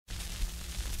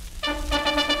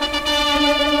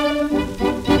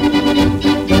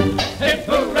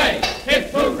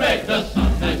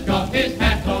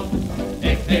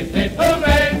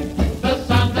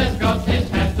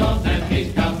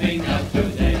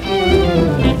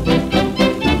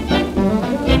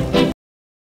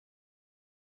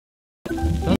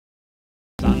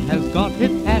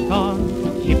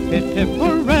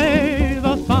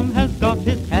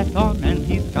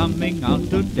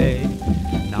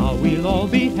we'll all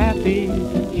be happy.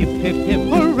 Hip, hip, hip,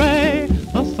 hooray!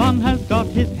 The sun has got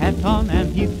his hat on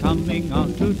and he's coming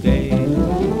on today.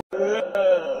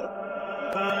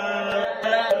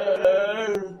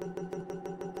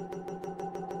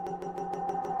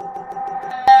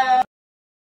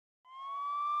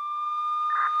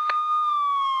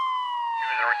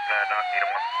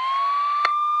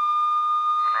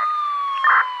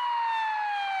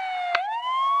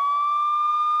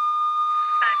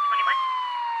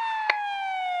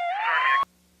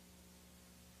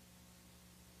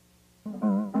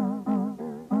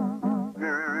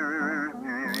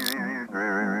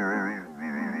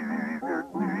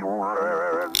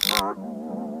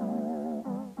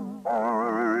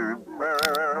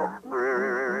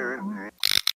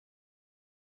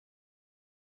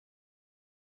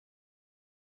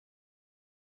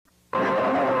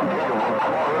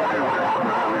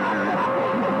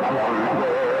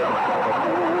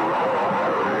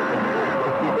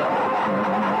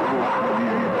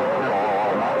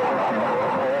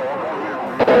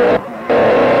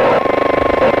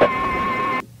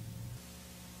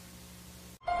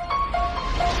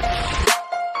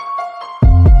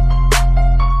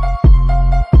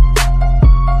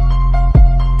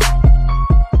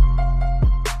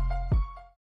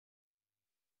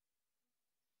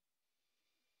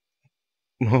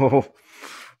 Oh,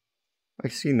 I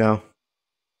see now.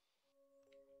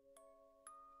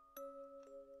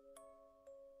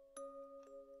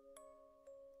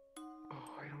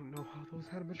 Oh, I don't know how those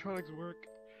animatronics work.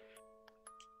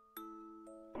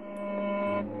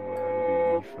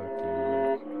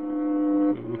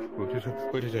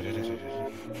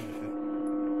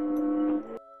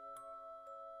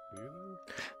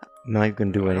 I'm not even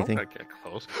gonna do anything. I don't get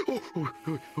close.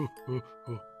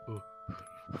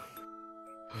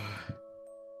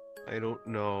 I don't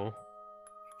know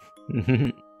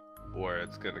where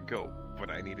it's gonna go,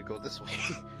 but I need to go this way.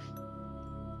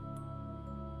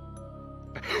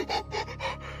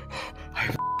 I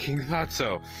f***ing thought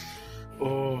so.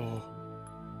 Oh.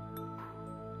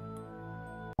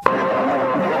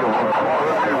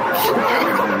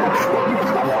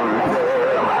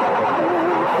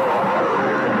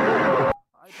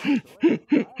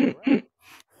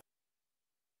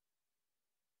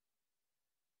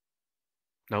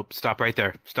 Nope, stop right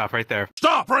there. Stop right there.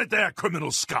 Stop right there,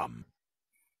 criminal scum!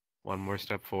 One more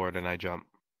step forward and I jump.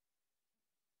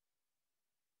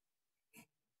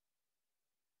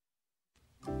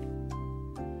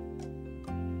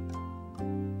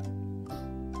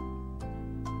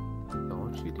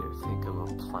 Don't you dare think of a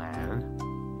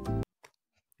plan.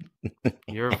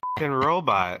 You're a f***ing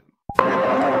robot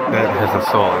that has a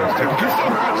soul.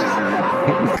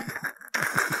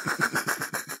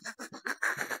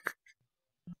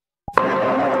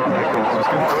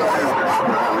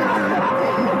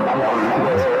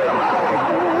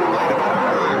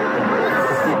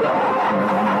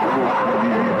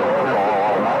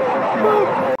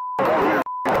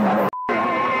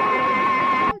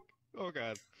 Oh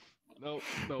god. Nope,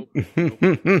 nope,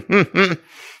 nope.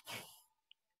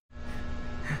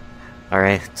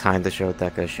 Alright, time to show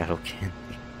Deca Shadow Candy.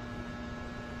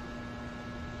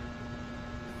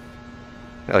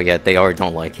 Oh yeah, they already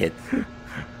don't like it.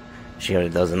 She already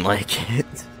doesn't like it.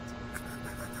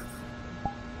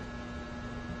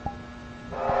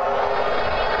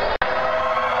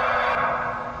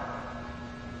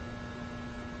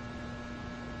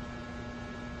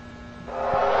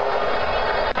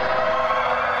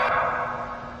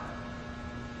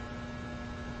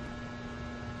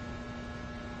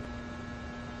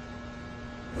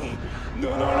 Wait!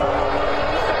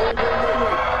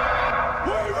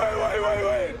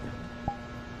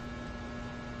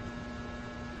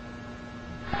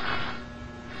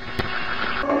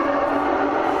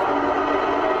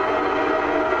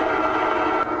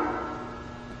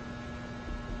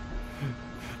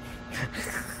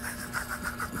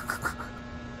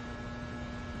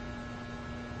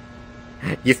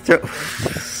 You throw.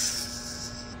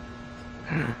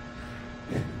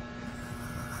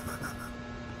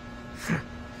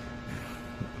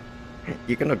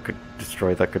 You're gonna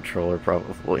destroy that controller,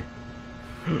 probably.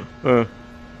 Where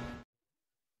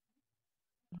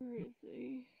is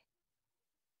he?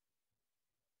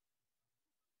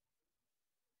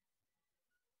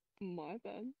 My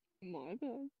bad. My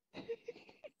bad.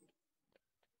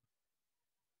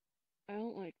 I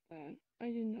don't like that.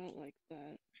 I do not like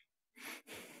that.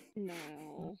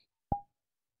 No.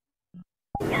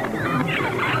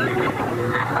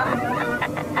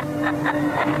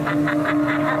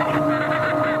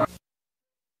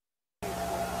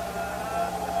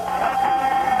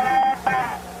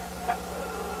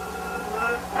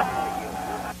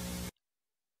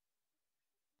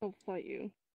 I'll fight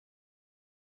you.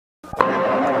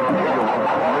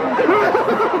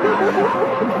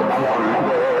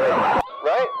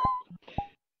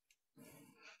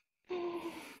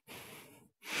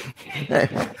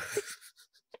 Right?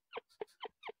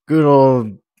 Good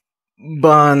old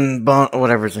Bon,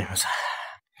 whatever his name was.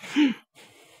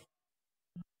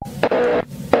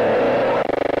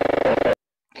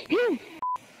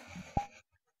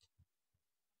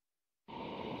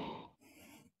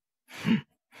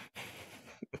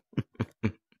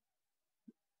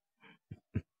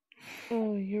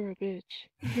 Oh, you're a bitch.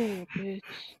 You're a bitch.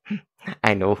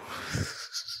 I know.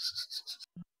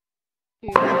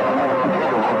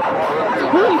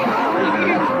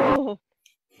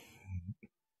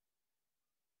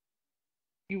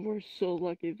 You were so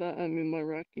lucky that I'm in my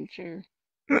rocking chair.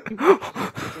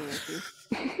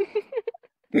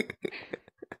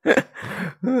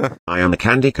 I am a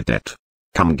candy cadet.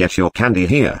 Come get your candy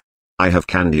here. I have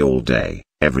candy all day,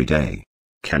 every day.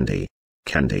 Candy,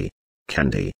 candy,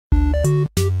 candy.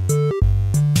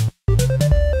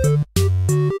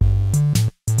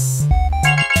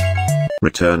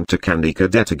 Return to Candy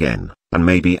Cadet again, and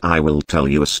maybe I will tell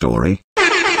you a story.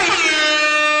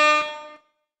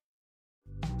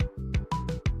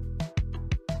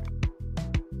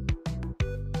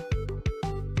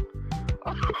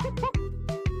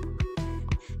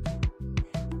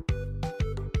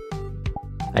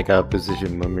 I got a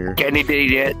position, Mumir. Candy did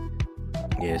yet?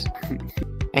 Yes.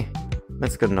 Hey,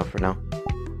 that's good enough for now.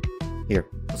 Here,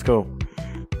 let's go.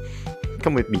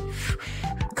 Come with me.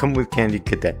 Come with Candy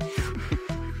Cadet.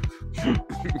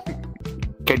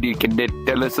 Candy Cadet,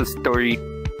 tell us a story.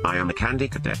 I am a candy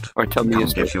cadet. Or tell me Come a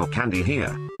story. get your candy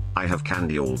here. I have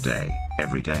candy all day,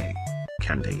 every day.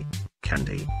 Candy,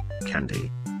 candy, candy.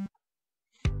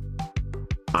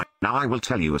 Now I will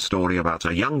tell you a story about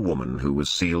a young woman who was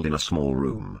sealed in a small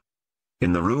room.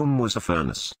 In the room was a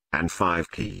furnace, and 5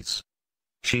 keys.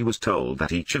 She was told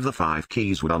that each of the 5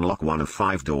 keys would unlock one of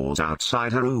 5 doors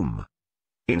outside her room.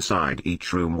 Inside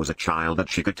each room was a child that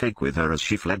she could take with her as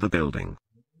she fled the building.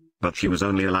 But she was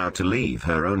only allowed to leave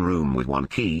her own room with 1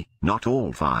 key, not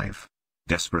all 5.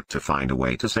 Desperate to find a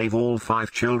way to save all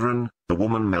 5 children, the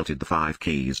woman melted the 5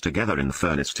 keys together in the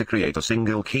furnace to create a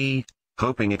single key,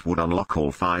 hoping it would unlock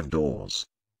all 5 doors.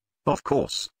 Of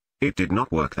course, it did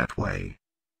not work that way.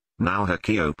 Now her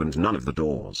key opened none of the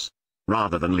doors.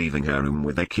 Rather than leaving her room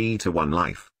with a key to 1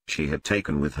 life, she had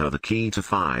taken with her the key to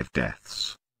 5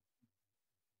 deaths.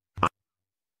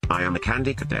 I am a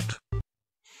candy cadet.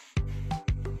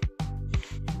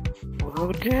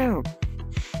 Oh, damn.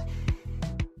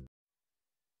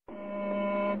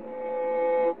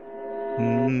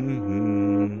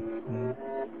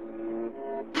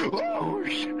 Oh,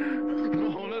 shit.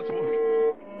 No, that's worse.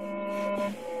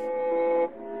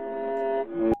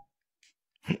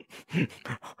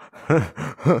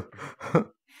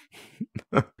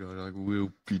 God, I will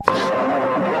beat the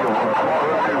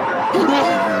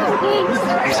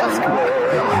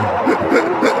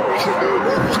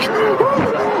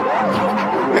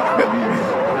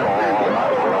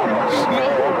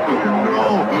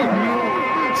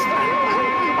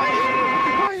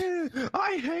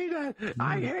I hate that.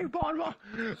 I hate Bonbon.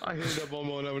 I hate that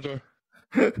Bonbon Avatar.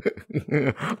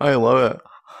 I love it.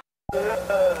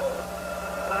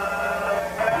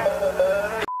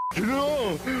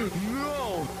 No,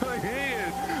 no, I hate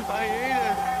it. I hate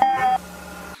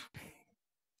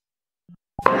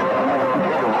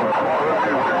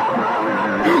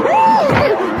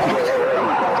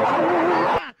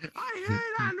it. I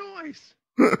hate that noise.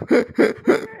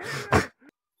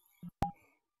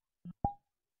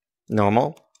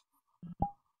 Normal.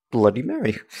 Bloody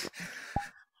Mary.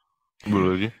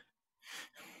 Bloody.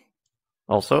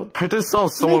 Also, I just saw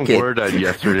someone Naked. word that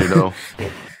yesterday, though.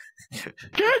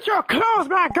 Get your clothes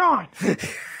back on!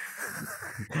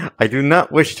 I do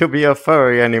not wish to be a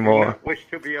furry anymore.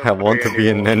 I want to be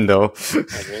a Nendo.